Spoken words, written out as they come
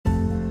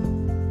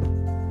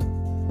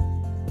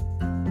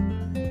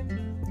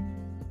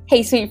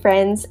Hey, sweet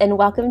friends, and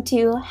welcome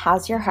to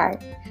How's Your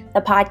Heart,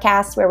 the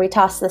podcast where we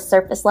toss the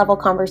surface level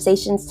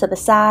conversations to the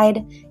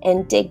side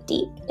and dig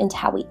deep into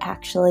how we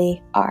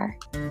actually are.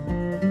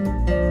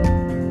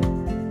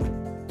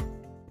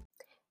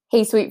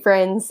 Hey, sweet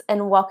friends,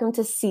 and welcome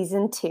to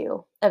season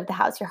 2 of the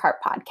How's Your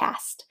Heart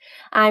podcast.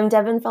 I'm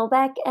Devin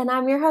Felbeck, and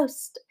I'm your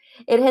host.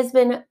 It has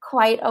been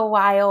quite a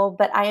while,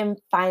 but I am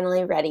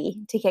finally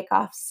ready to kick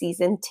off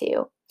season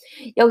 2.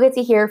 You'll get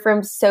to hear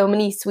from so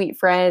many sweet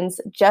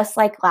friends, just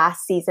like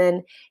last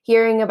season,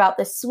 hearing about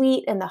the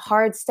sweet and the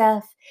hard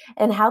stuff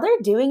and how they're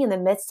doing in the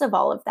midst of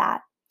all of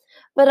that.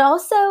 But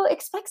also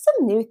expect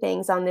some new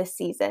things on this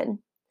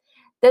season.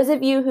 Those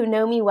of you who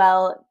know me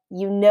well,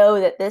 you know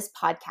that this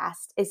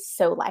podcast is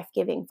so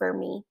life-giving for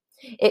me.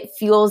 It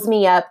fuels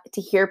me up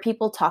to hear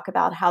people talk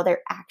about how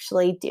they're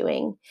actually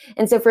doing.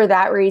 And so for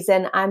that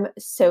reason, I'm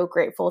so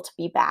grateful to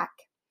be back.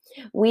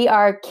 We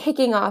are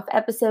kicking off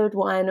episode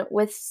 1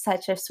 with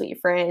such a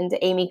sweet friend,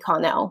 Amy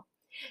Connell.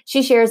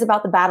 She shares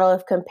about the battle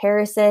of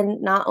comparison,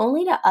 not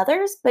only to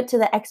others, but to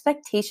the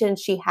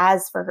expectations she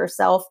has for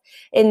herself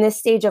in this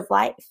stage of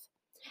life,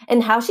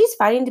 and how she's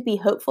fighting to be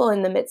hopeful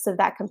in the midst of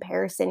that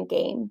comparison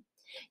game.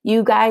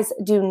 You guys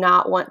do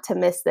not want to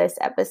miss this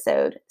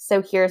episode.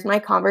 So here's my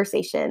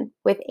conversation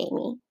with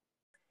Amy.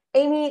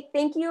 Amy,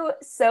 thank you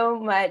so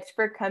much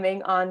for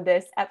coming on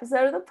this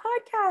episode of the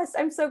podcast.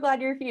 I'm so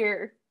glad you're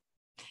here.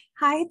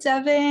 Hi,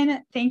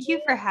 Devin. Thank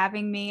you for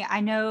having me. I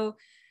know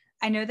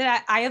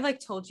that I have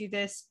told you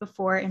this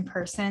before in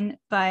person,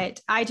 but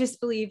I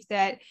just believe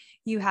that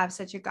you have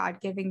such a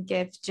God-given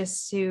gift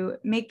just to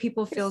make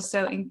people feel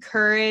so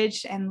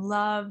encouraged and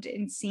loved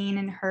and seen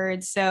and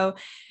heard. So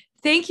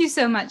thank you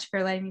so much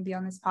for letting me be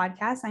on this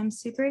podcast. I'm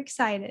super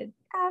excited.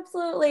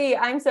 Absolutely.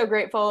 I'm so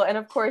grateful. And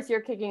of course,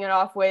 you're kicking it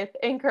off with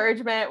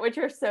encouragement, which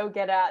you're so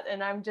good at.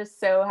 And I'm just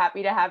so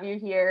happy to have you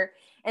here.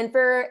 And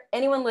for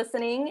anyone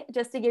listening,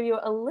 just to give you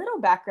a little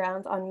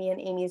background on me and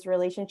Amy's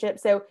relationship.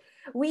 So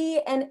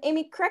and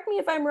Amy, correct me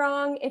if I'm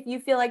wrong, if you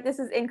feel like this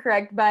is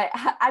incorrect, but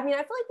I feel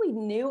like we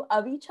knew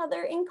of each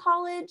other in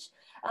college,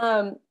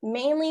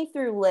 mainly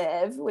through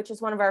Liv, which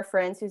is one of our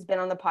friends who's been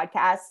on the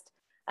podcast.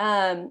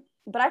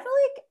 But I feel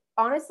like,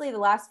 honestly, the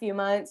last few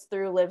months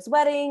through Liv's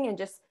wedding and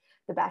just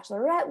the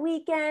bachelorette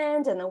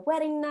weekend and the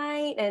wedding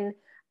night. And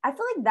I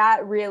feel like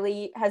that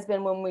really has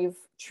been when we've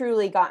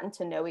truly gotten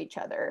to know each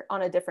other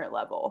on a different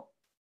level.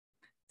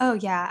 Oh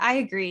yeah, I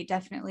agree.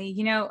 Definitely.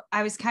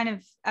 I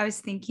was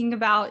thinking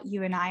about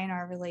you and I and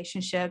our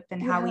relationship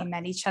and how we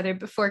met each other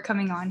before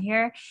coming on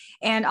here.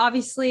 And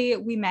obviously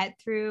we met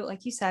through,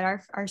 like you said,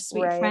 our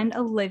sweet friend,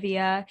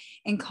 Olivia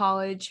in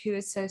college, who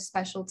is so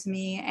special to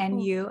me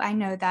and you, I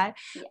know that,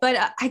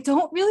 but I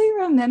don't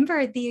really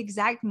remember the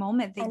exact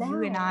moment that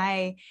you and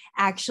I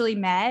actually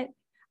met.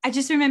 I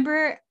just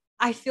remember,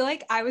 I feel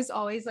like I was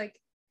always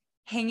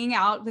hanging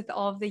out with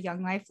all of the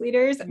young life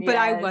leaders, but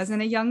I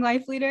wasn't a young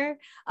life leader.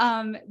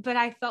 But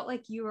I felt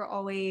like you were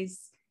always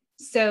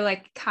so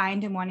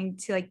kind and wanting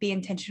to be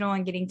intentional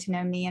and getting to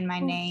know me and my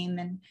name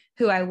and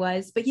who I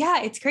was. But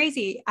yeah, it's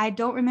crazy. I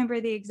don't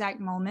remember the exact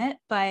moment,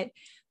 but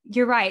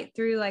you're right.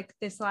 Through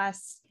this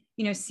last,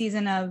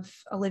 season of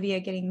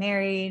Olivia getting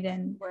married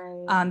and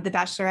the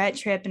bachelorette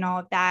trip and all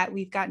of that,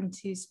 we've gotten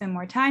to spend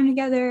more time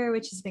together,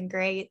 which has been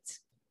great.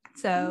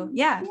 So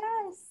yeah.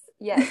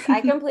 Yes, I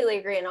completely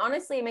agree. And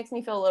honestly, it makes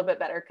me feel a little bit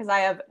better because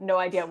I have no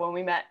idea when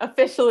we met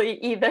officially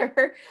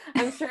either.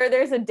 I'm sure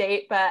there's a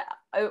date, but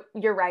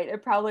you're right.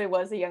 It probably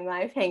was a Young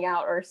Life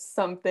hangout or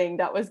something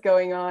that was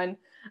going on.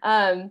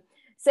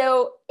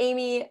 So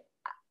Amy,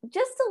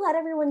 just to let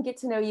everyone get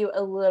to know you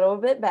a little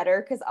bit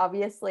better, because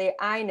obviously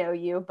I know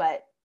you,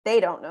 but they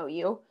don't know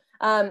you.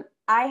 I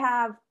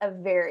have a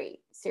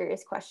very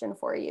serious question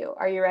for you.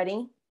 Are you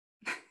ready?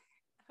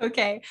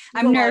 Okay.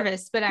 I'm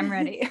nervous, but I'm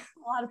ready.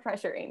 A lot of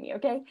pressure, Amy.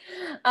 Okay.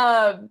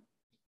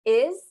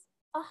 Is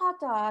a hot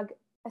dog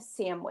a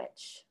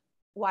sandwich?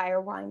 Why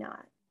or why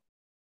not?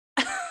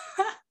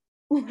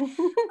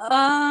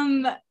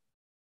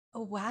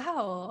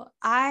 Wow.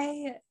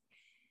 I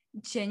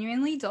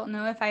genuinely don't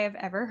know if I have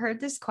ever heard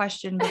this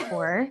question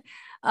before.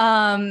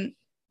 My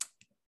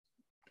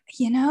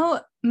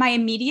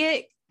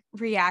immediate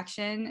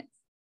reaction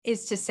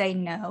is to say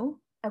no.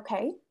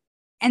 Okay.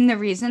 And the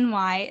reason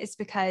why is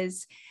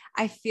because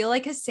I feel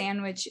like a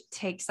sandwich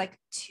takes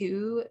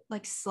 2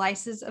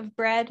 slices of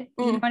bread,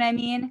 you know what I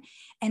mean?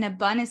 And a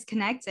bun is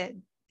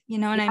connected, you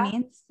know what I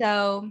mean?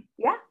 So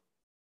yeah,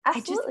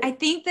 absolutely. I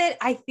think that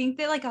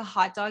a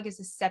hot dog is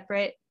a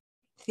separate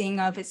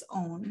thing of its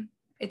own.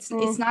 It's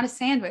not a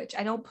sandwich.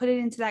 I don't put it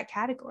into that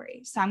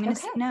category. So I'm going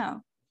to say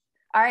no.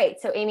 All right.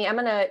 So Amy, I'm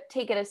going to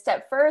take it a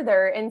step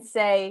further and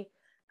say,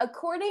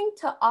 according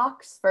to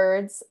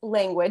Oxford's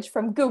language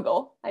from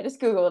Google, I just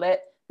Googled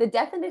it, the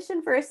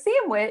definition for a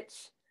sandwich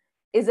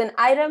is an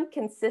item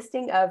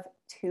consisting of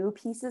 2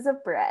 pieces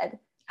of bread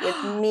with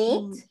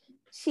meat,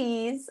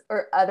 cheese,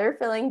 or other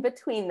filling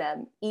between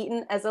them,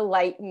 eaten as a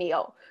light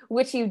meal,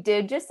 which you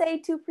did just say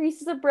 2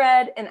 pieces of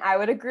bread, and I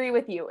would agree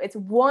with you. It's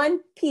 1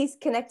 piece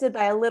connected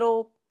by a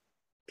little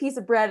piece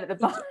of bread at the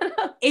bottom.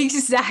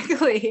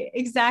 Exactly.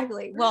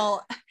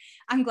 Well,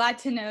 I'm glad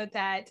to know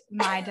that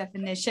my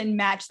definition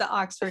matched the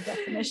Oxford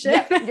definition.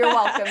 Yep, you're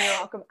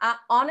welcome.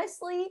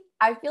 Honestly,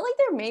 I feel like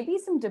there may be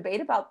some debate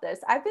about this.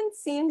 I've been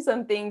seeing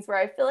some things where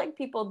I feel like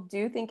people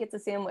do think it's a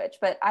sandwich,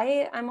 but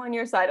I'm on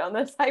your side on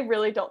this. I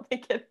really don't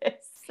think it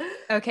is.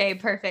 Okay,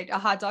 perfect. A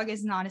hot dog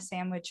is not a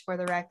sandwich, for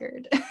the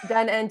record.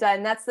 Done and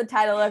done. That's the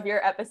title of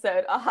your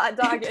episode. A hot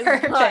dog is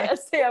not a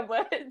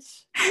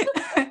sandwich.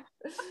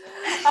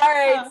 All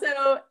right.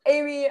 So,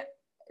 Amy,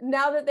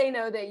 now that they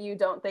know that you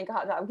don't think a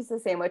hot dog is a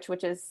sandwich,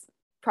 which is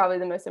probably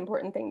the most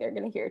important thing they're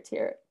going to hear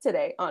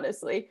today,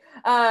 honestly,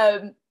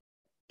 kind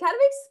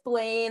of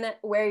explain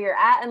where you're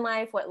at in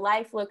life, what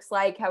life looks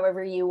like,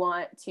 however you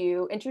want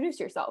to introduce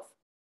yourself.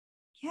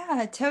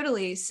 Yeah,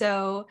 totally.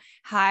 So,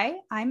 hi,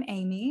 I'm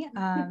Amy.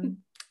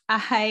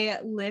 I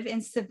live in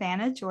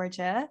Savannah,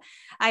 Georgia.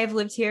 I have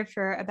lived here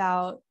for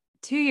about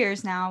 2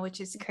 years now, which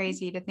is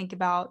crazy to think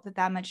about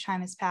that much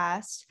time has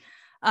passed.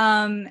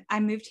 I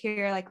moved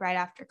here like right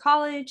after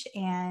college,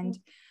 and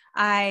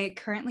I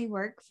currently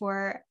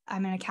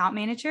I'm an account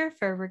manager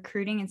for a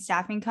recruiting and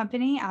staffing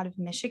company out of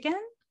Michigan,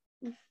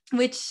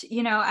 which,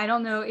 I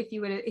don't know if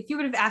you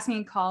would have asked me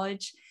in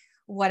college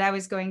what I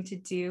was going to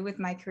do with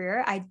my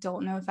career. I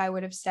don't know if I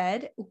would have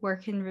said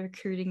work in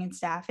recruiting and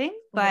staffing,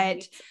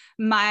 but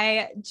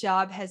my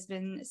job has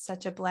been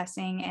such a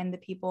blessing, and the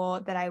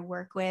people that I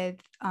work with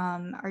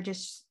are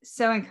just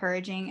so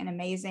encouraging and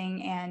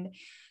amazing. And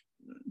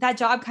that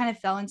job kind of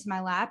fell into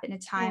my lap in a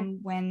time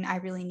when I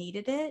really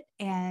needed it.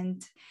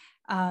 And,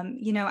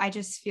 I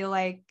just feel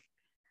like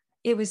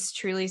it was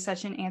truly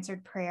such an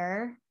answered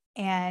prayer,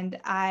 and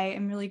I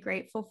am really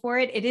grateful for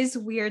it. It is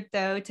weird,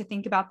 though, to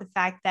think about the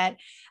fact that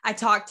I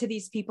talk to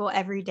these people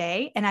every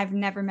day and I've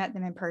never met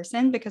them in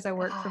person because I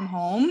work from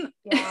home.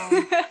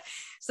 Yeah.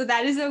 So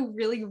that is a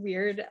really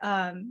weird,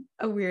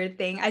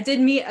 thing. I did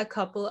meet a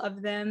couple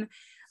of them.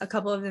 A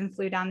couple of them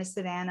flew down to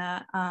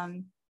Savannah.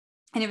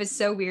 And it was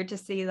so weird to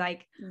see,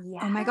 like,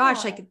 oh my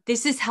gosh, like,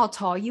 this is how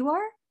tall you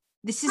are.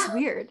 This is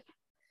weird.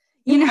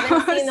 You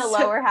haven't seen the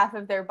lower half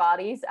of their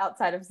bodies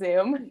outside of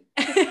Zoom?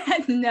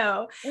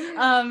 No.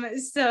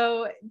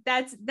 So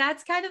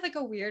that's kind of like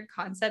a weird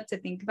concept to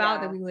think about,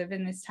 that we live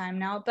in this time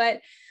now.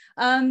 But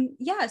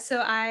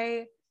so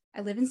I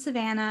live in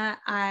Savannah.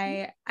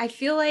 I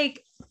feel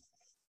like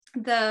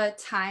the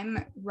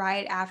time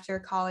right after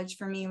college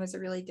for me was a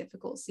really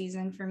difficult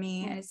season for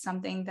me. And it's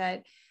something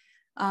that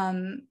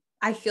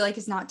I feel like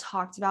is not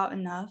talked about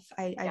enough.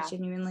 I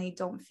genuinely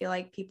don't feel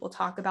like people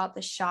talk about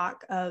the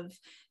shock of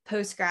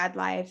post-grad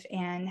life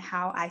and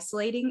how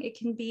isolating it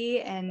can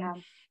be. And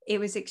it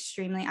was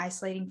extremely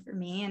isolating for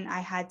me. And I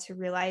had to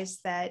realize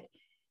that,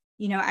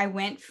 I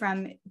went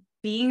from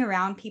being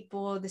around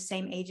people the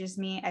same age as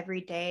me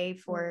every day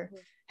for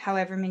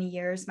however many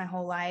years, my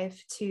whole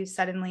life, to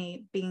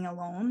suddenly being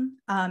alone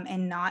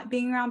and not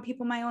being around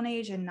people my own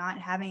age and not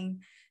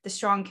having the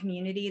strong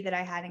community that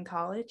I had in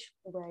college.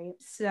 Right.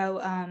 So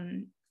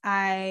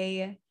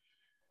I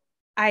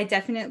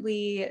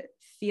definitely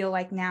feel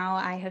like now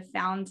I have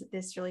found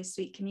this really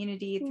sweet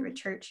community through a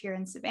church here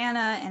in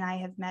Savannah, and I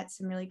have met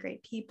some really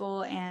great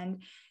people,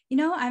 and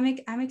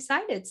I'm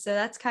excited. So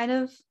that's kind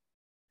of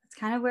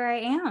where I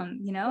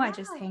am. I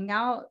just hang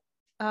out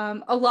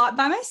a lot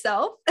by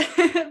myself,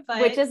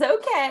 which is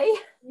okay.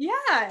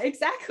 Yeah,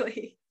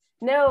 exactly.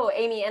 No,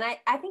 Amy, and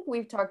I think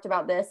we've talked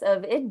about this,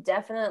 of it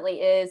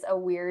definitely is a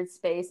weird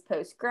space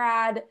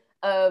post-grad,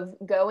 of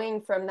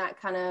going from that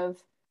kind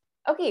of,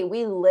 okay,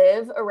 we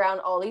live around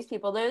all these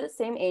people that are the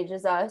same age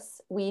as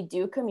us. We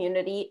do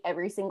community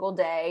every single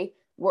day.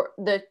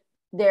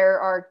 There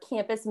are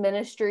campus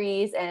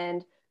ministries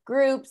and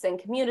groups and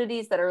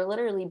communities that are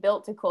literally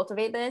built to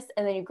cultivate this.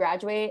 And then you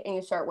graduate and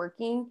you start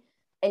working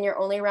and you're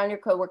only around your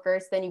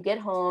coworkers. Then you get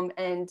home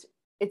and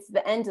it's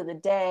the end of the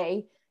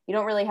day. You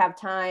don't really have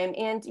time,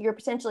 and you're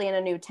potentially in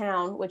a new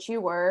town, which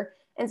you were.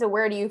 And so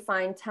where do you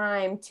find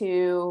time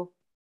to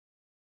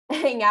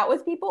hang out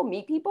with people,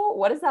 meet people?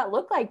 What does that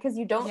look like? Because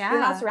you're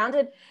not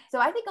surrounded. So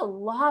I think a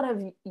lot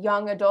of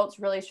young adults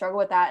really struggle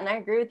with that. And I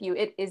agree with you.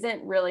 It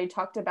isn't really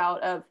talked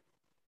about, of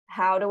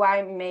how do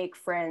I make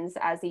friends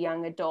as a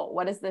young adult?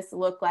 What does this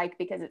look like?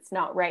 Because it's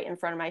not right in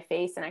front of my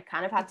face and I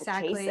kind of have to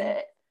chase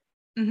it.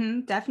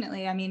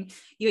 Definitely. I mean,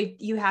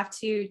 you have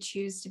to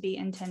choose to be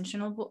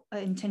intentional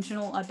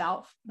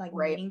about like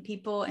meeting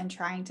people and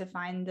trying to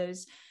find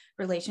those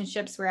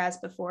relationships. Whereas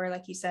before,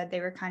 like you said,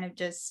 they were kind of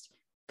just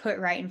put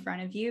right in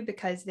front of you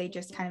because they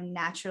just kind of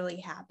naturally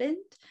happened.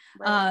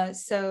 Right.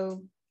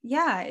 So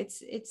yeah,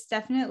 it's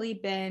definitely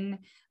been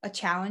a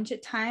challenge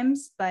at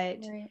times, but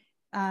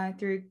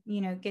through,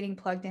 getting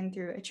plugged in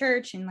through a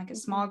church and like a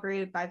small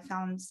group, I've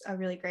found a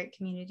really great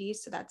community.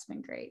 So that's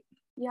been great.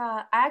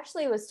 Yeah, I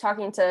actually was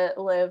talking to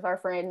Liv, our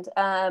friend,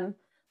 the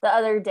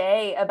other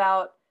day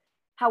about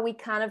how we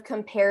kind of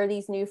compare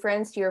these new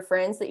friends to your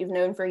friends that you've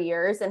known for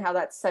years, and how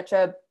that's such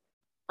a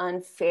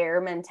unfair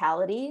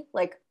mentality.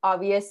 Like,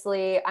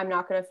 obviously, I'm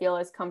not going to feel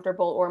as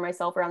comfortable or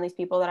myself around these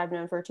people that I've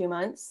known for 2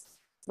 months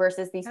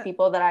versus these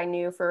people that I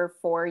knew for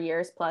 4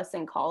 years plus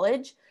in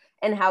college.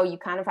 and how you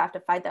kind of have to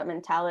fight that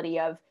mentality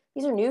of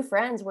these are new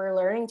friends. We're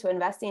learning to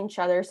invest in each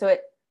other. So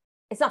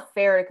it's not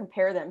fair to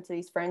compare them to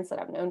these friends that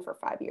I've known for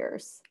 5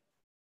 years.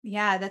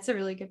 Yeah, that's a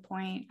really good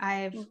point.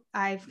 I've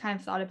kind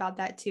of thought about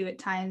that too at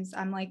times.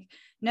 I'm like,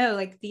 no,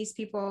 like these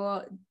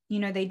people,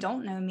 they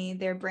don't know me.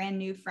 They're brand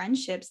new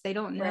friendships. They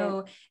don't Right.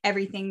 know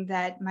everything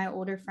that my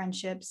older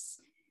friendships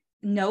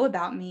know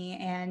about me.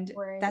 And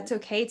Right. that's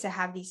okay to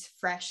have these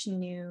fresh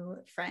new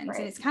friends. And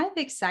Right. it's kind of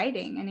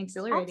exciting and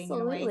exhilarating in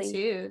a way Absolutely.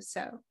 too.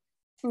 So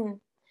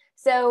Mm.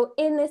 So,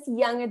 in this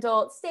young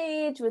adult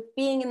stage, with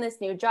being in this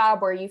new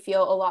job where you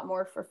feel a lot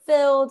more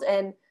fulfilled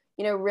and,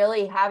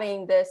 really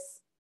having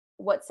this,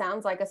 what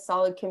sounds like a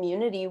solid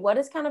community, what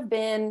has kind of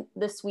been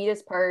the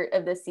sweetest part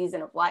of this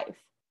season of life?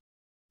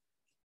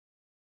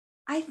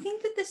 I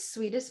think that the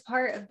sweetest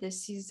part of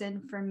this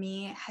season for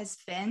me has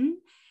been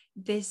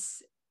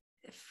this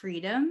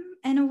freedom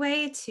in a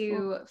way Mm.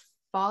 to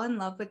fall in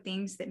love with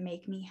things that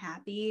make me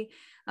happy,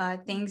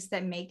 things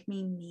that make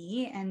me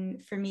me.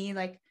 And for me,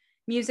 like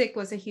music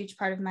was a huge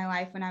part of my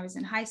life when I was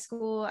in high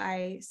school.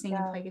 I sing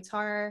and Yeah. play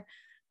guitar.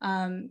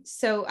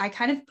 So I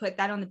kind of put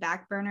that on the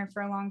back burner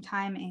for a long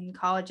time in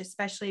college,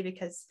 especially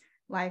because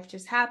life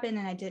just happened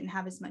and I didn't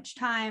have as much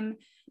time.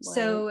 Right.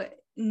 So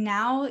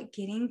now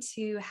getting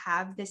to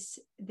have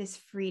this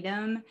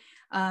freedom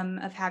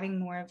of having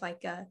more of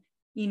like a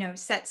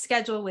set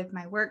schedule with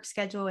my work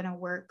schedule and a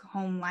work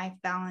home life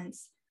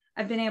balance,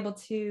 I've been able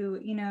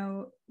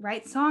to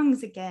write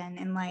songs again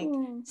and like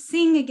Mm.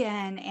 sing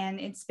again, and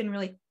it's been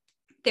really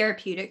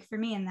therapeutic for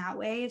me in that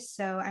way.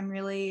 So I'm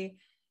really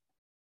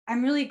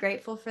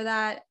grateful for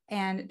that.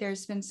 And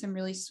there's been some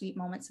really sweet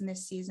moments in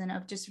this season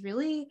of just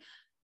really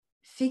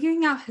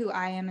figuring out who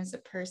I am as a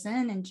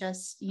person and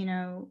just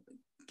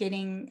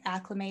getting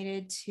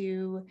acclimated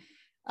to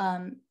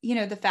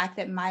the fact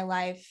that my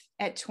life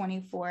at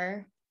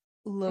 24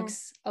 Mm.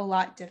 looks a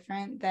lot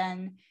different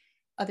than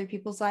other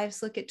people's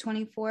lives look at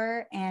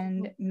 24,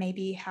 and Mhm.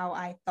 maybe how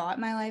I thought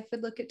my life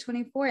would look at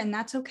 24, and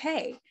that's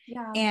okay.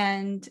 Yeah.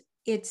 And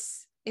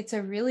it's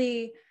a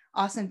really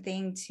awesome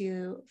thing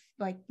to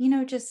like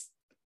just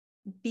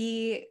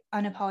be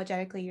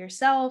unapologetically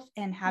yourself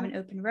and have Mm. an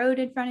open road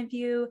in front of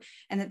you,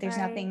 and that there's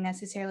Right. nothing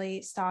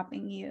necessarily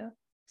stopping you.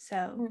 So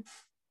Mm.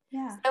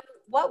 yeah. So,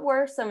 what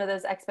were some of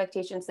those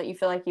expectations that you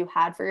feel like you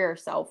had for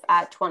yourself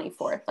at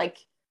 24? Like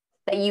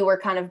that you were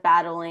kind of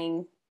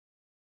battling,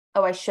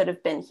 oh, I should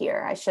have been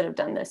here. I should have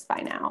done this by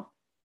now.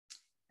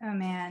 Oh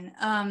man.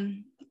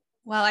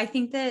 Well, I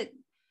think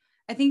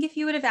if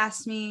you would have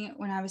asked me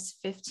when I was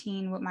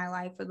 15 what my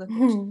life would look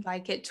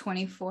like at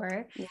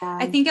 24,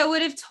 I Yeah. think I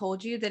would have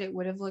told you that it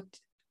would have looked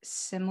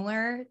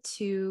similar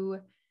to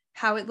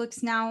how it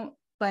looks now,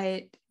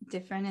 but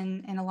different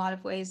in a lot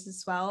of ways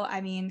as well.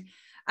 I mean,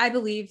 I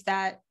believe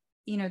that,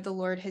 the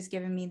Lord has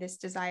given me this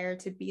desire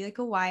to be like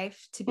a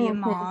wife, to be a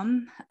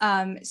Mhm.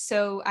 mom.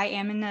 So I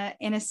am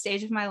in a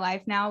stage of my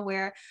life now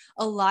where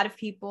a lot of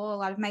people, a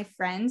lot of my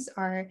friends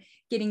are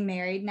getting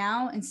married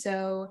now. And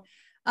so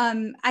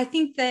I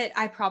think that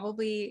I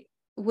probably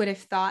would have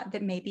thought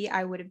that maybe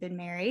I would have been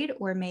married,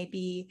 or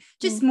maybe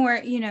just Mm.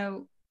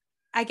 more,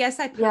 I guess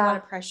I put a lot Yeah.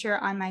 of pressure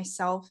on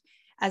myself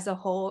as a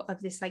whole of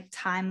this like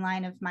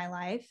timeline of my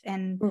life.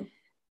 And Mm.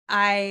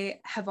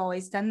 I have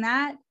always done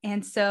that.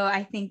 And so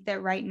I think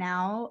that right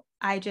now,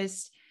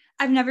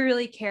 I've never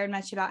really cared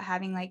much about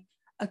having like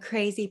a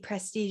crazy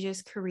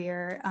prestigious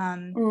career.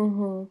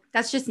 Mhm.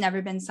 That's just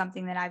never been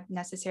something that I've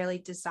necessarily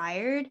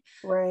desired.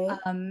 Right.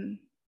 Um,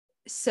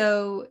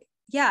 so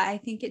yeah, I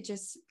think it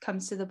just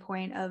comes to the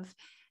point of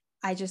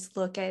I just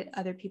look at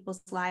other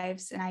people's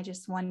lives and I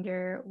just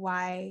wonder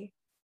why,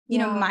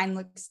 Yeah. mine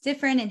looks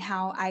different, and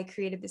how I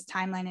created this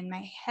timeline in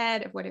my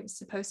head of what it was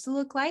supposed to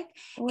look like.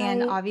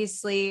 And Right.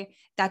 obviously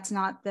that's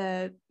not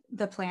the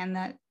plan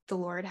that the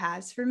Lord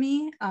has for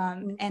me.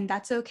 Mm. And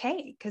that's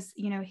okay, because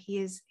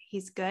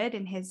he's good,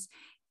 and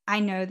I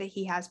know that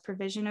he has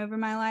provision over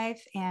my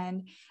life,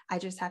 and I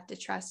just have to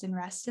trust and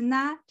rest in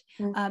that.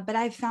 Mm. But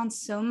I've found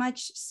so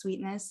much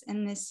sweetness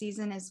in this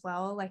season as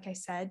well, like I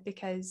said,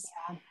 because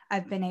Yeah.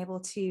 I've been able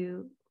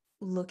to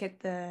look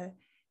at the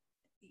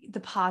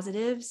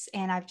positives,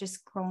 and I've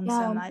just grown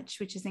so Yeah. much,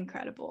 which is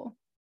incredible.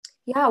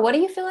 Yeah. What do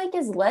you feel like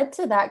has led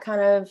to that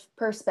kind of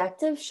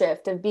perspective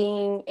shift of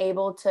being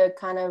able to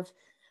kind of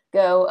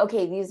go,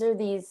 okay, these are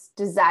these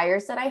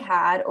desires that I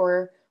had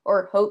or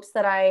hopes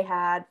that I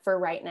had for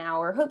right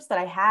now or hopes that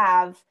I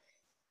have,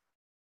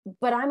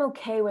 but I'm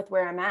okay with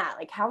where I'm at.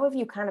 Like, how have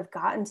you kind of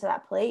gotten to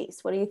that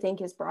place? What do you think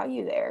has brought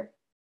you there?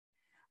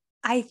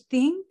 I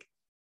think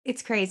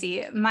it's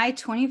crazy. My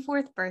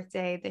 24th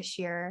birthday this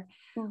year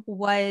Mm.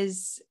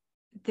 was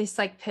this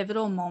like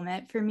pivotal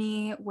moment for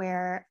me,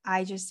 where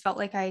I just felt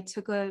like I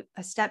took a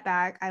step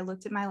back. I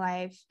looked at my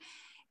life,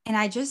 and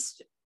I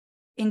just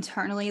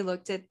internally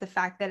looked at the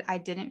fact that I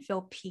didn't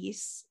feel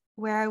peace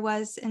where I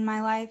was in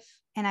my life.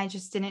 And I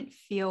just didn't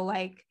feel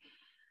like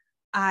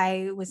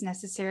I was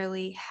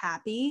necessarily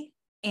happy.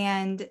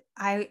 And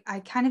I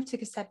kind of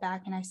took a step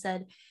back and I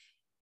said,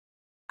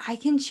 I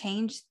can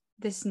change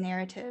this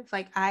narrative.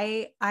 Like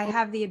I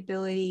have the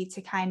ability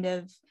to kind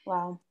of,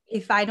 Wow.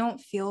 if I don't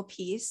feel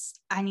peace,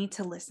 I need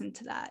to listen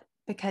to that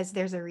because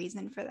there's a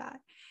reason for that.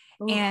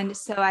 Oof. And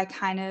so I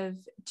kind of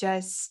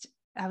just,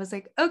 I was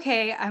like,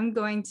 okay, I'm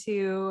going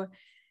to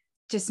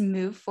just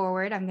move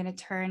forward. I'm going to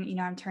turn,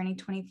 I'm turning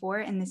 24,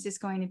 and this is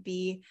going to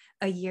be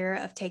a year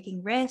of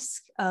taking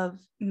risk, of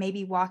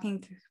maybe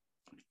walking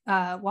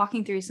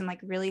through some like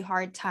really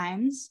hard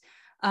times.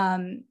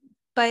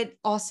 But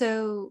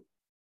also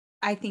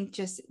I think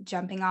just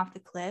jumping off the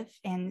cliff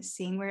and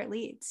seeing where it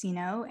leads,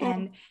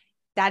 and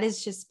that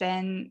has just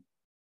been,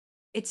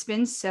 it's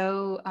been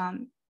so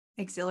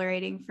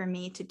exhilarating for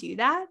me to do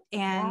that.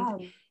 And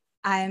Yeah.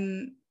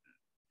 I'm,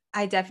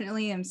 I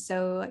definitely am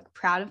so like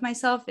proud of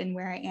myself and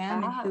where I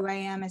am and Yeah. who I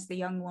am as the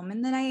young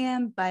woman that I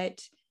am.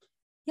 But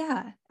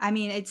yeah, I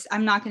mean,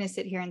 I'm not going to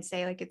sit here and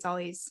say like it's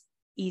always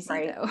easy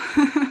Right.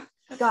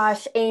 though.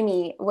 Gosh,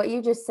 Amy, what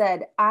you just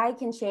said, I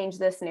can change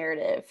this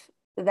narrative.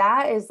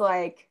 That is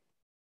like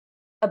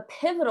a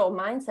pivotal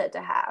mindset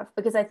to have,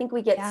 because I think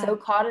we get Yeah, so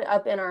caught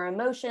up in our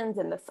emotions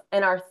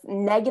and our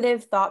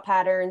negative thought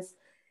patterns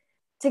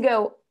to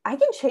go, I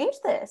can change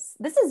this.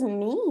 This is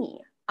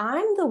me.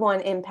 I'm the one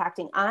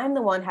impacting. I'm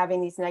the one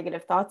having these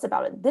negative thoughts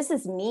about it. This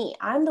is me.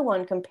 I'm the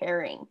one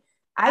comparing.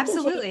 I can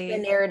change the absolutely.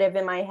 narrative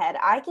in my head.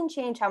 I can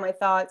change how my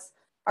thoughts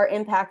are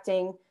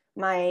impacting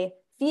my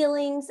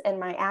feelings and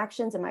my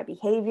actions and my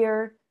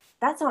behavior.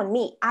 That's on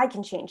me. I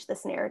can change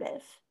this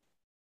narrative.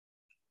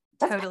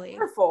 That's Totally.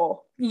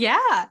 powerful.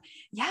 Yeah.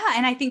 Yeah.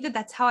 And I think that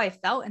that's how I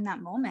felt in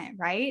that moment,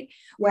 right?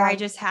 Where I Yeah.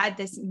 just had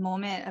this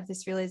moment of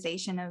this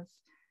realization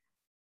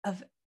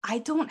of I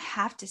don't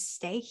have to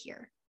stay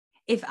here.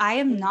 If I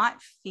am Mm.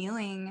 not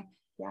feeling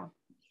Yeah.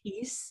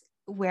 peace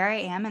where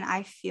I am and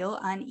I feel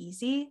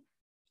uneasy,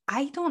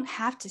 I don't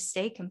have to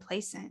stay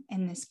complacent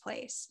in this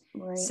place.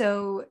 Right.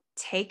 So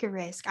take a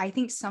risk. I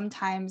think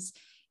sometimes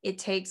it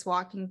takes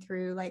walking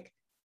through like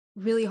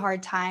really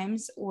hard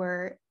times,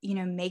 or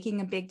making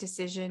a big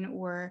decision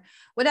or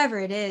whatever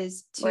it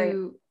is, Right.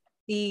 to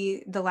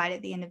be the light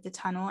at the end of the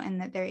tunnel, and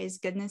that there is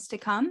goodness to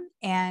come.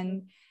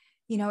 And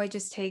it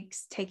just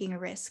takes taking a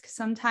risk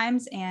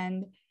sometimes,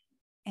 and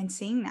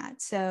seeing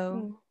that. So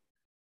Mm.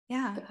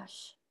 yeah.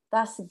 Gosh,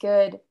 that's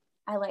good.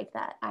 I like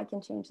that. I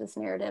can change this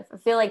narrative. I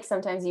feel like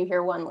sometimes you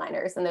hear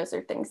one-liners and those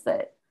are things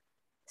that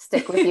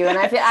stick with you. And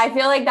I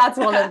feel like that's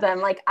one of them.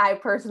 Like I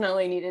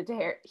personally needed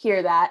to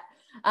hear that.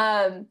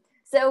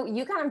 So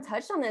you kind of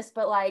touched on this,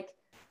 but like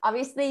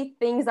obviously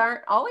things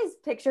aren't always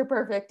picture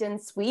perfect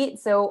and sweet.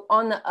 So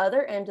on the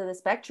other end of the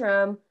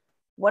spectrum,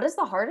 what is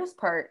the hardest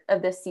part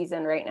of this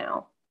season right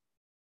now?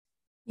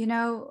 you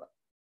know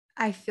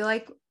I feel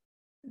like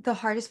the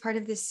hardest part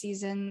of this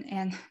season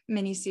and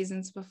many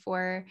seasons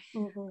before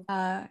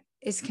Mm-hmm.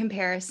 is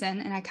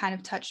comparison. And I kind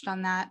of touched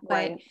on that,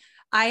 but Right.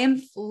 I am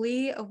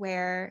fully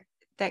aware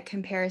that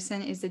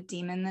comparison is a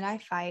demon that I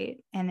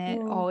fight, and it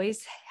Mm.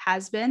 always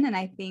has been. And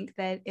I think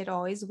that it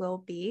always will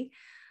be.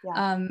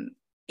 Yeah. Um,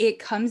 it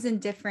comes in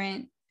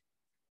different,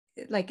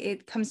 like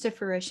it comes to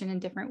fruition in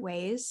different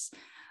ways.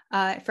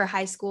 For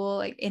high school,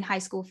 like in high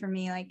school for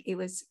me, like it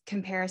was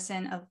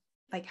comparison of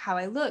like how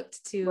I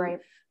looked to Right.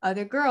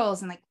 other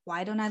girls, and like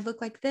why don't I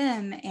look like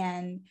them,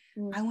 and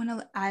Mm. I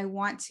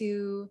want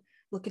to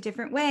look a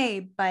different way.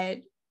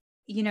 But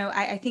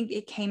I think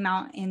it came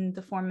out in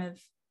the form of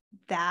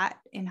that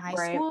in high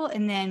Right. school.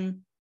 And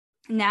then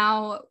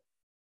now,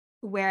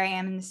 where I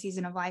am in the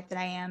season of life that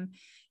I am,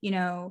 you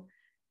know,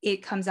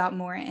 it comes out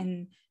more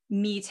in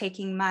me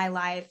taking my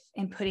life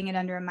and putting it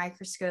under a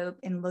microscope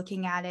and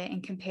looking at it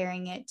and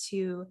comparing it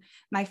to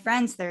my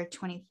friends that are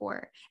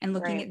 24 and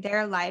looking Right. at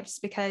their lives.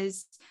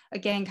 Because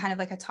again, kind of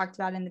like I talked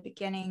about in the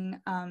beginning,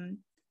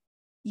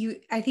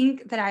 I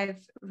think that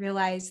I've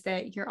realized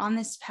that you're on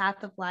this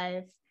path of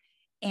life,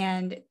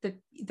 and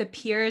the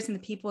peers and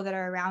the people that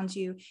are around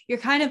you, you're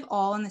kind of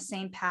all on the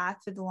same path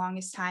for the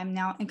longest time.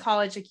 Now in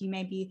college, like you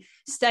may be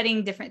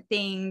studying different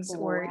things,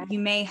 or Right. you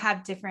may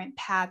have different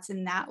paths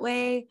in that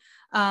way.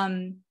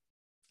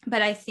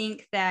 But I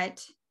think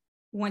that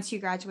once you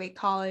graduate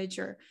college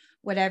or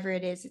whatever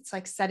it is, it's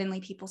like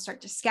suddenly people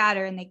start to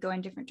scatter and they go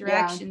in different Yeah.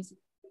 directions,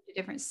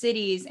 different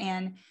cities.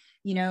 And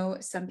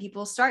some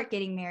people start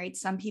getting married,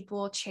 some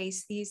people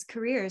chase these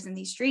careers and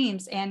these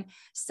dreams, and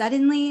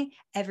suddenly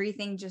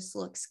everything just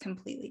looks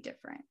completely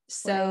different. Right.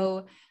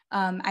 So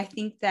I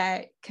think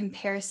that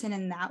comparison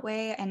in that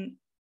way and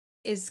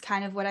is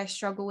kind of what I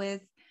struggle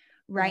with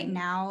right Right.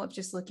 now, of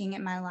just looking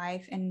at my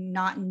life and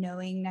not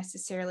knowing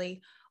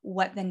necessarily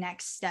what the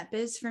next step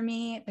is for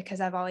me,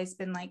 because I've always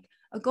been like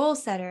a goal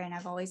setter, and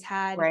I've always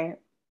had, Right.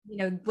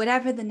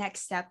 whatever the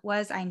next step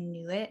was, I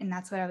knew it, and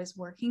that's what I was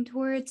working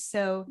towards.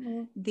 So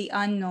Mm. the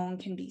unknown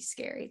can be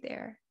scary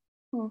there.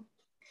 Hmm.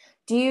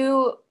 Do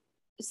you,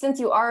 since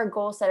you are a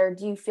goal setter,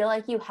 do you feel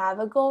like you have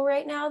a goal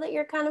right now that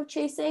you're kind of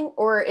chasing?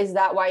 Or is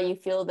that why you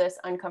feel this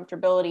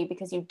uncomfortability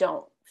because you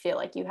don't feel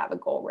like you have a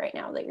goal right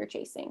now that you're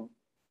chasing?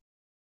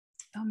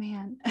 Oh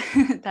man,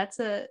 that's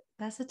a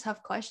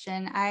tough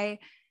question. I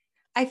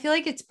feel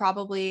like it's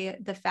probably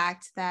the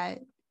fact that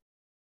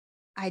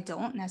I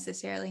don't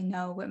necessarily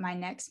know what my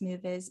next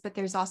move is, but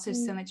there's also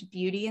so Mm. much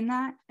beauty in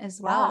that as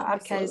Yeah, well,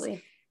 because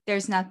absolutely.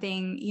 there's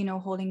nothing,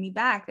 holding me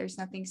back. There's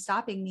nothing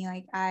stopping me.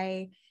 Like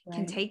I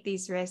can Right. take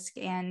these risks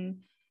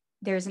and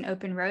there's an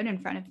open road in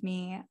front of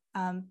me.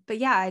 But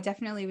yeah, I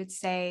definitely would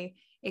say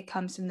it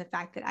comes from the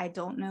fact that I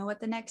don't know what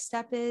the next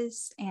step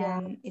is Yeah.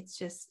 and it's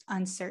just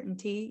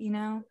uncertainty.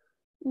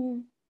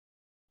 Mm.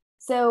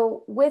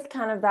 So with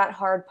kind of that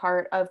hard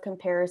part of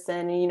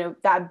comparison,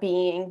 that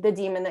being the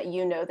demon that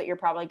that you're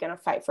probably going to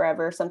fight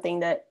forever,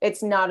 something that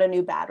it's not a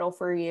new battle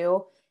for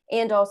you,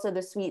 and also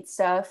the sweet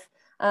stuff.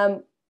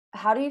 Um,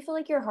 how do you feel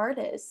like your heart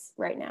is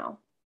right now?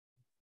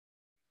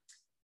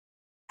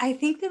 I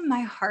think that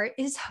my heart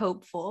is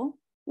hopeful.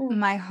 Mm,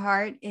 My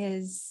heart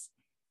is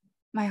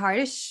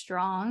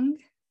strong.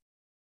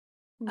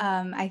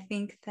 mm, I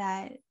think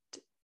that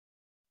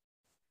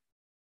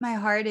my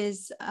heart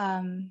is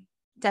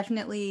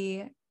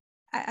definitely,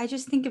 I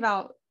just think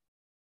about,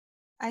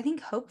 I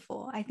think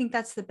hopeful. I think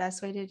that's the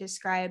best way to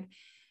describe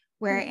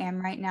where I mm. am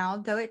right now.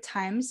 Though at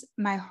times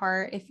my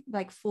heart, if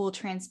like full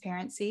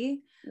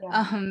transparency,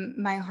 Yeah.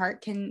 my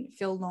heart can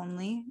feel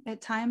lonely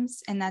at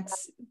times. And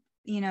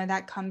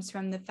that comes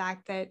from the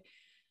fact that,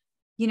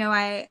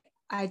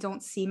 I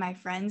don't see my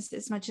friends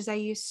as much as I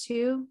used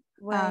to.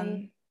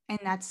 Right. And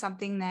that's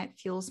something that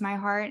fuels my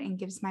heart and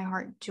gives my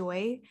heart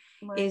joy,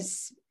 Right.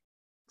 is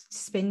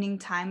spending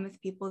time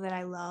with people that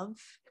I love.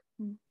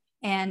 Mm.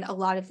 And a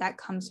lot of that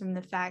comes from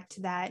the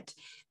fact that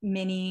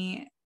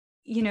many,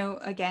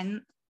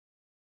 again,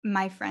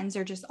 my friends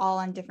are just all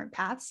on different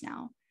paths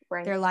now.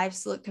 Right. Their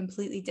lives look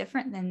completely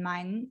different than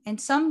mine, and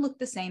some look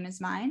the same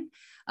as mine.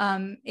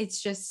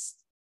 It's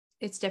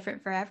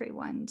different for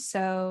everyone.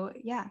 So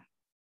yeah.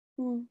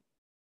 Mm.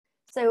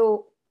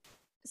 So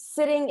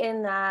sitting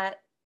in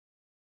that,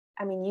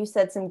 I mean, you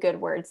said some good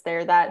words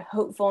there, that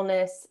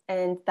hopefulness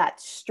and that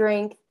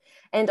strength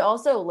and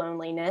also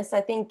loneliness.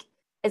 I think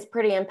it's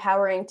pretty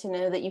empowering to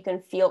know that you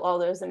can feel all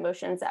those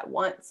emotions at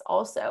once,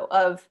 also,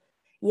 of,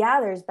 yeah,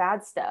 there's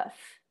bad stuff,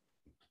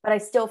 but I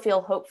still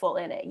feel hopeful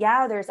in it.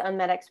 Yeah, there's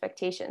unmet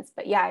expectations,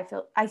 but yeah,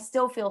 I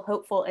still feel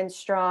hopeful and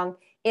strong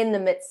in the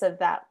midst of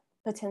that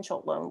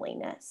potential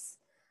loneliness.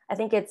 I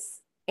think it's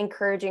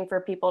encouraging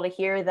for people to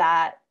hear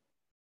that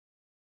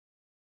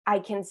I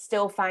can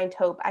still find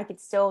hope. I could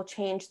still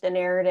change the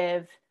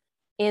narrative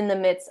in the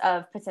midst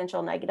of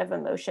potential negative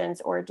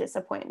emotions or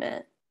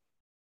disappointment.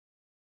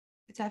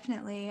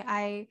 Definitely.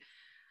 I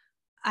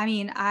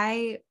mean,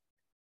 I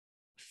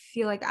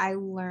feel like I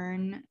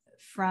learn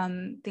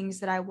from things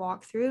that I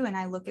walk through, and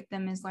I look at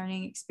them as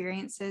learning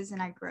experiences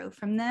and I grow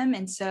from them.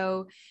 And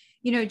so,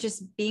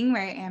 just being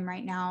where I am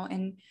right now,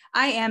 and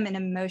I am an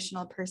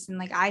emotional person.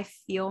 Like I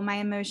feel my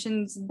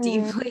emotions Mm.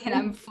 deeply and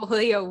I'm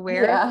fully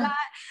aware of Yeah.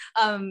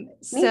 that. Me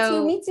too.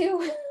 So Me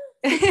too.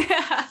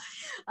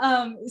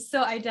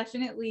 so I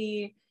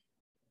definitely,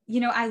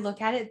 I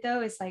look at it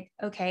though, it's like,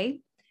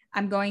 okay,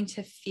 I'm going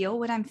to feel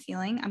what I'm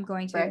feeling. I'm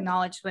going to Right.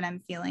 acknowledge what I'm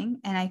feeling.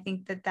 And I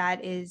think that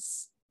that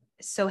is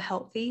so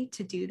healthy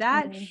to do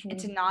that, and Mm-hmm.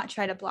 to not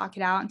try to block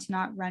it out and to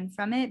not run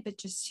from it, but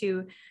just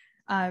to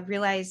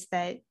realize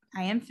that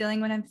I am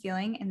feeling what I'm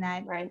feeling and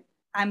that Right.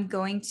 I'm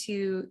going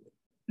to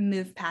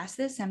move past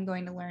this. I'm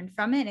going to learn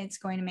from it. And it's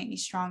going to make me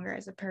stronger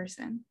as a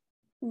person.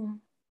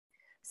 Mm.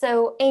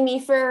 So, Amy,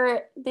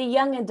 for the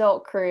young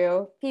adult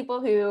crew,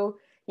 people who,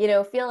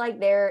 feel like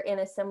they're in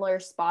a similar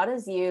spot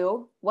as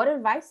you, what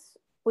advice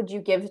would you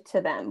give to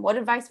them? What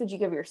advice would you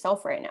give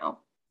yourself right now?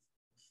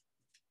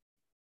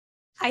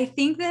 I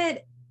think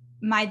that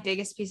my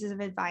biggest pieces of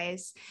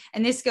advice,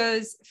 and this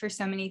goes for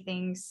so many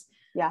things,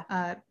 Yeah.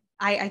 uh,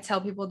 I tell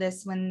people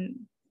this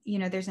when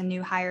there's a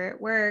new hire at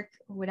work,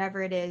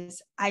 whatever it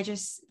is. I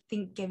just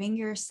think giving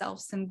yourself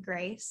some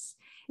grace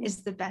Mm.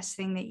 is the best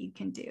thing that you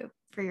can do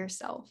for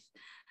yourself.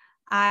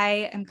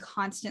 I am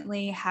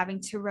constantly having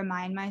to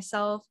remind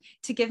myself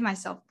to give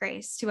myself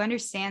grace, to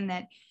understand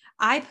that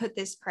I put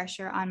this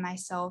pressure on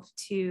myself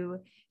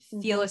to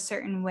feel Mm-hmm. a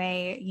certain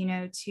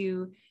way,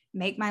 to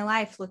make my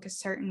life look a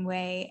certain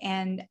way.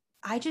 And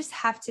I just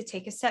have to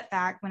take a step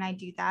back when I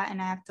do that.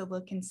 And I have to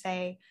look and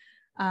say,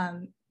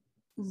 um,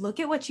 look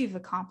at what you've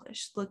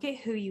accomplished, look at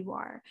who you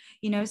are.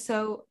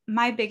 So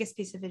my biggest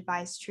piece of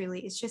advice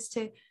truly is just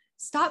to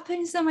stop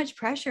putting so much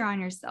pressure on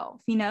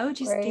yourself. Just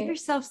give Right.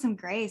 yourself some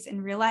grace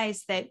and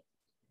realize that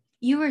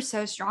you are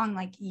so strong.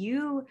 Like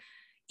you,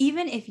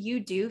 even if you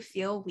do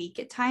feel weak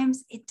at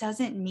times, it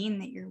doesn't mean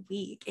that you're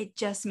weak, it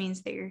just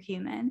means that you're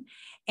human.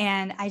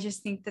 And I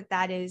just think that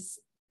that is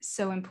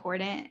so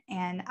important,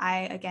 and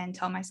I again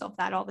tell myself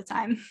that all the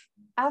time.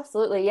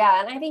 Absolutely.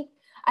 Yeah. And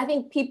I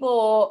think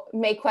people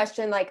may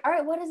question, like, all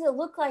right, what does it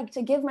look like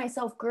to give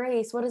myself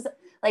grace? What is it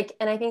like?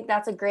 And I think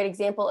that's a great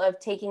example of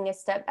taking a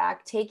step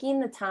back, taking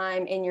the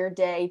time in your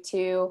day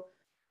to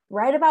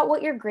write about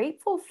what you're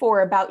grateful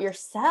for about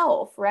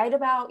yourself, write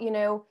about,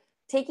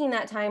 taking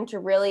that time to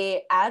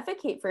really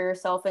advocate for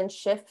yourself and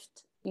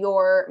shift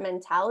your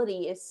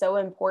mentality is so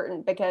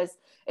important, because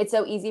it's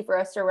so easy for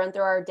us to run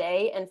through our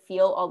day and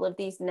feel all of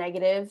these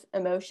negative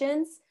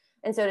emotions.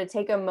 And so to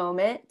take a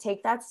moment,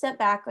 take that step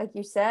back, like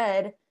you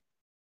said,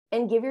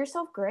 and give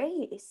yourself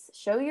grace.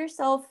 Show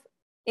yourself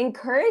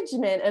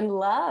encouragement and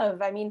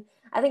love. I mean,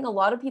 I think a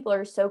lot of people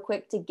are so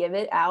quick to give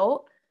it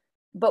out,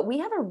 but we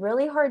have a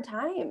really hard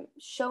time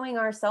showing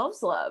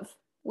ourselves love.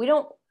 We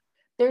don't,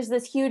 there's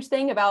this huge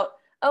thing about,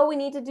 oh, we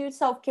need to do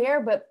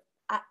self-care, but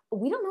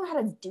we don't know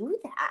how to do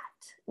that.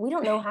 We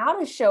don't know how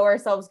to show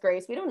ourselves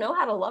grace. We don't know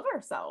how to love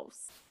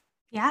ourselves.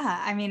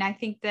 Yeah. I mean, I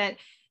think that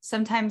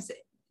sometimes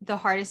the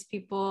hardest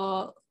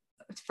people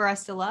for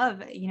us to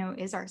love,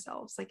 is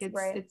ourselves. Like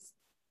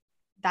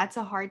that's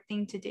a hard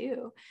thing to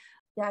do.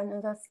 Yeah,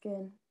 no, that's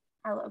good.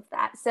 I love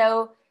that.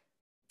 So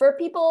for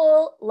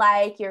people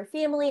like your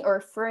family or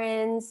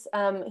friends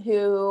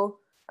who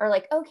are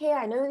like, okay,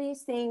 I know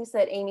these things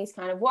that Amy's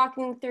kind of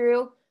walking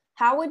through,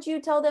 how would you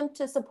tell them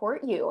to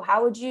support you?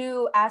 How would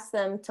you ask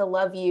them to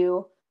love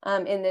you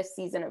in this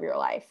season of your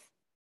life?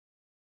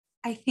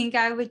 I think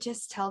I would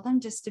just tell them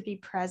just to be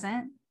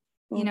present.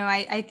 Mm-hmm.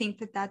 I think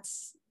that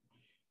that's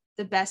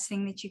the best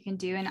thing that you can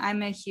do. And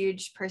I'm a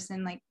huge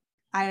person, like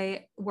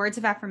words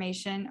of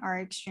affirmation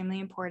are extremely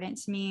important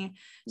to me.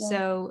 Yeah.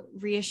 So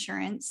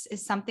reassurance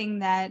is something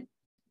that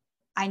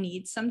I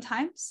need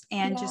sometimes.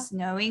 And just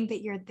knowing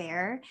that you're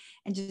there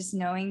and just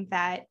knowing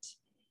that,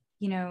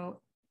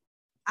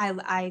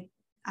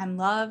 I'm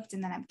loved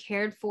and that I'm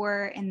cared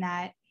for and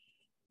that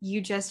you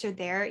just are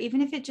there,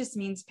 even if it just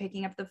means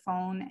picking up the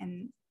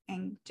phone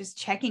and just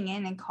checking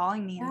in and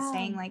calling me and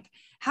saying like,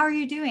 how are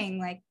you doing?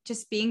 Like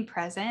just being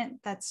present.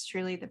 That's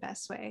truly the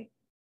best way.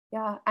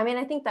 Yeah. I mean,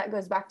 I think that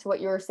goes back to what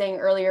you were saying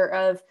earlier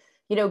of,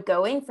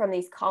 going from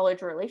these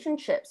college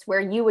relationships where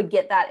you would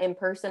get that in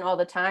person all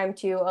the time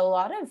to a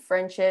lot of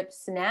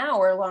friendships now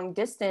or long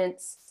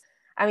distance.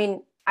 I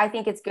mean, I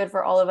think it's good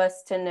for all of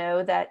us to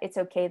know that it's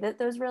okay that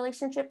those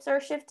relationships are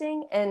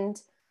shifting and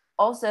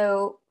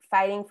also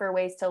fighting for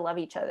ways to love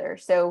each other.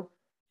 So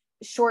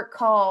short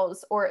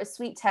calls or a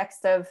sweet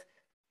text of,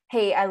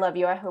 hey, I love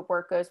you. I hope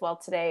work goes well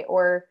today.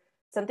 Or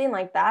something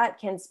like that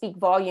can speak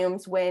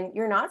volumes when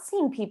you're not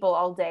seeing people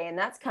all day. And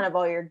that's kind of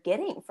all you're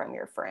getting from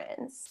your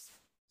friends.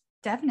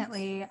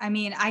 Definitely. I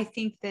mean, I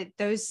think that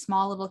those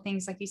small little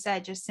things, like you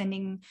said, just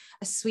sending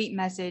a sweet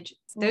message,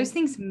 those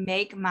things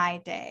make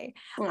my day.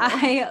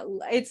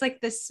 It's like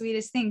the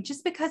sweetest thing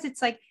just because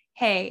it's like,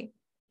 hey,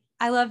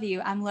 I love you.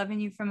 I'm loving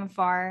you from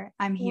afar.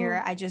 I'm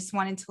here. I just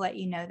wanted to let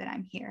you know that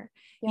I'm here.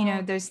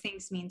 Those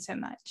things mean so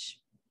much.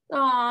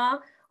 Aw.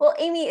 Well,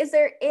 Amy, is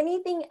there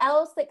anything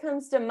else that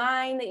comes to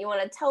mind that you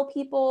want to tell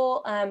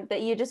people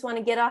that you just want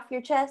to get off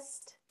your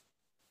chest?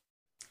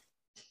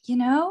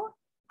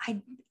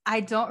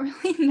 I don't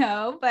really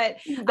know, but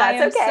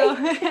that's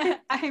okay.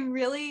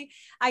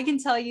 I can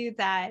tell you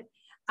that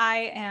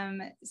I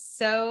am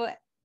so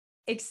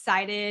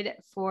excited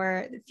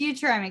for the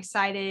future. I'm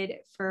excited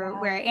for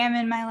where I am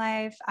in my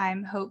life.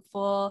 I'm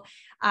hopeful.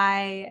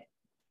 I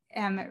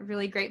am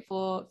really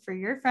grateful for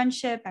your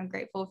friendship. I'm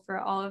grateful for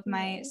all of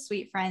my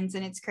sweet friends.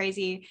 And it's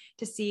crazy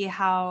to see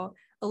how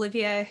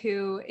Olivia,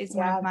 who is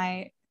one of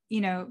my,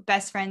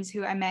 best friends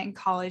who I met in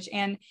college.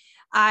 And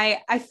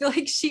I feel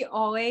like she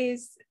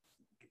always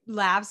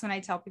laughs when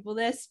I tell people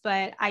this,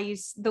 but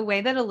the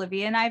way that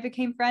Olivia and I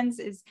became friends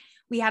is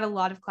we had a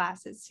lot of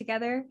classes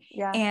together.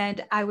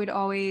 And I would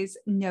always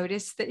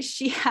notice that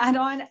she had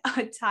on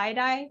a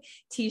tie-dye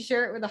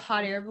t-shirt with a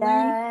hot air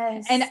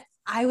balloon. And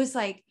I was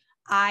like,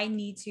 I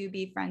need to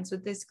be friends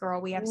with this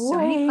girl. We have so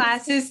many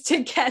classes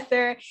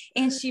together.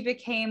 And she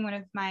became one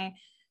of my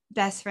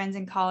best friends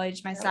in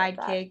college, my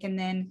sidekick. And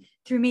then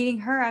through meeting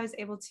her, I was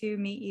able to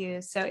meet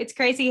you. So it's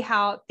crazy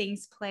how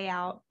things play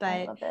out. But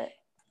I love it.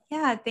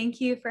 Yeah, thank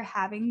you for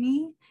having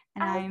me.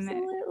 And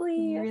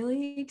Absolutely. I'm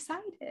really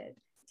excited.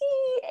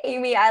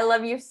 Amy, I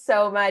love you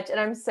so much. And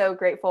I'm so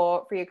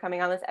grateful for you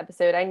coming on this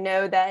episode. I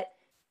know that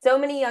so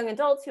many young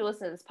adults who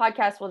listen to this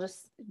podcast will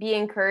just be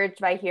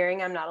encouraged by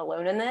hearing I'm not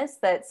alone in this,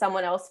 that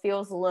someone else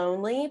feels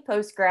lonely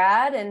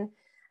post-grad. And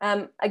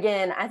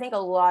again, I think a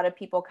lot of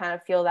people kind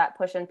of feel that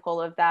push and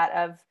pull of that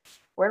of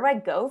where do I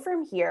go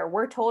from here?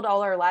 We're told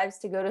all our lives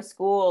to go to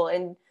school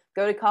and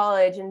go to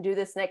college and do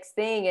this next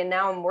thing. And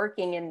now I'm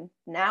working and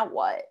now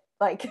what?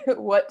 Like,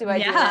 what do I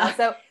do now?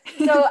 So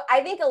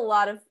I think a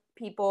lot of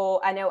people,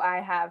 I know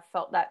I have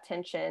felt that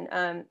tension.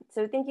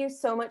 So thank you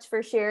so much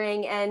for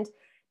sharing. And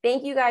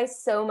thank you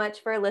guys so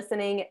much for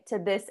listening to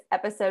this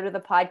episode of the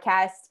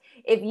podcast.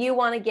 If you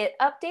want to get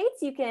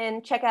updates, you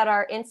can check out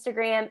our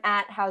Instagram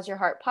at How's Your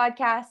Heart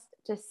Podcast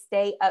to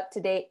stay up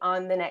to date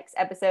on the next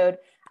episode.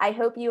 I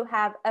hope you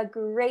have a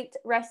great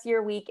rest of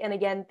your week. And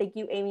again, thank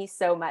you, Amy,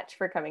 so much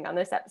for coming on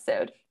this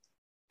episode.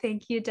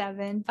 Thank you,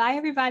 Devin. Bye,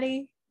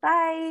 everybody.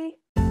 Bye.